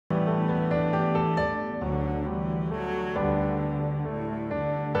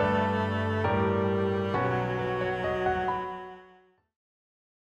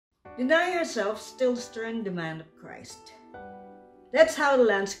Deny yourself still the stern demand of Christ. That's how the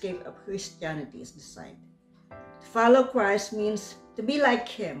landscape of Christianity is designed. To follow Christ means to be like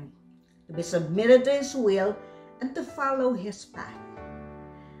Him, to be submitted to His will, and to follow His path.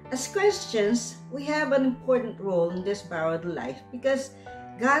 As Christians, we have an important role in this borrowed life because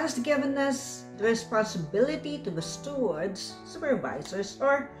God has given us the responsibility to be stewards, supervisors,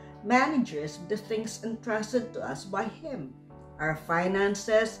 or managers of the things entrusted to us by Him. Our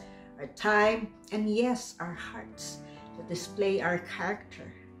finances, our time, and yes, our hearts to display our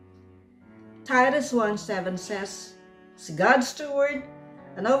character. Titus 1:7 says, as God's steward,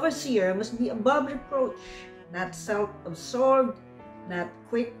 an overseer must be above reproach, not self-absorbed, not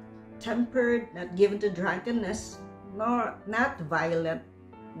quick-tempered, not given to drunkenness, nor not violent,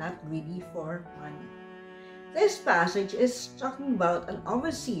 not greedy for money. This passage is talking about an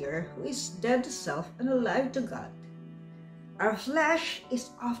overseer who is dead to self and alive to God. Our flesh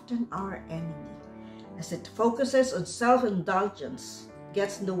is often our enemy, as it focuses on self-indulgence,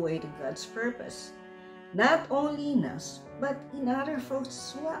 gets in the way to God's purpose, not only in us, but in other folks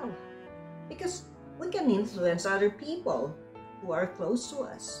as well, because we can influence other people who are close to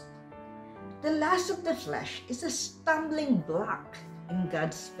us. The lust of the flesh is a stumbling block in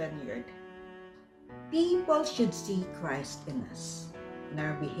God's vineyard. People should see Christ in us, in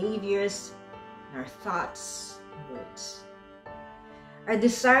our behaviors, in our thoughts and words. Our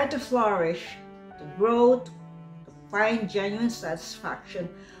desire to flourish, to grow, to find genuine satisfaction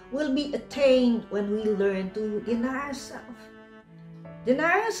will be attained when we learn to deny ourselves.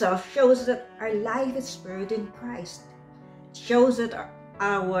 Deny ourselves shows that our life is buried in Christ. It shows that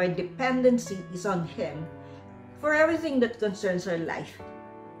our dependency is on Him for everything that concerns our life,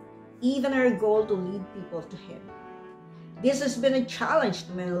 even our goal to lead people to Him. This has been a challenge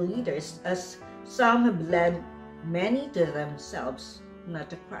to many leaders, as some have led many to themselves,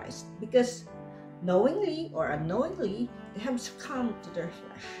 not to Christ, because knowingly or unknowingly, they have succumbed to their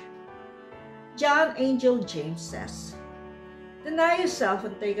flesh. John Angel James says, deny yourself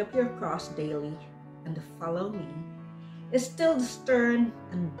and take up your cross daily, and to follow me is still the stern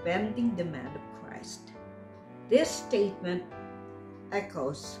and bending demand of Christ. This statement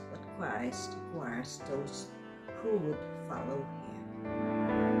echoes what Christ requires those who would follow Him.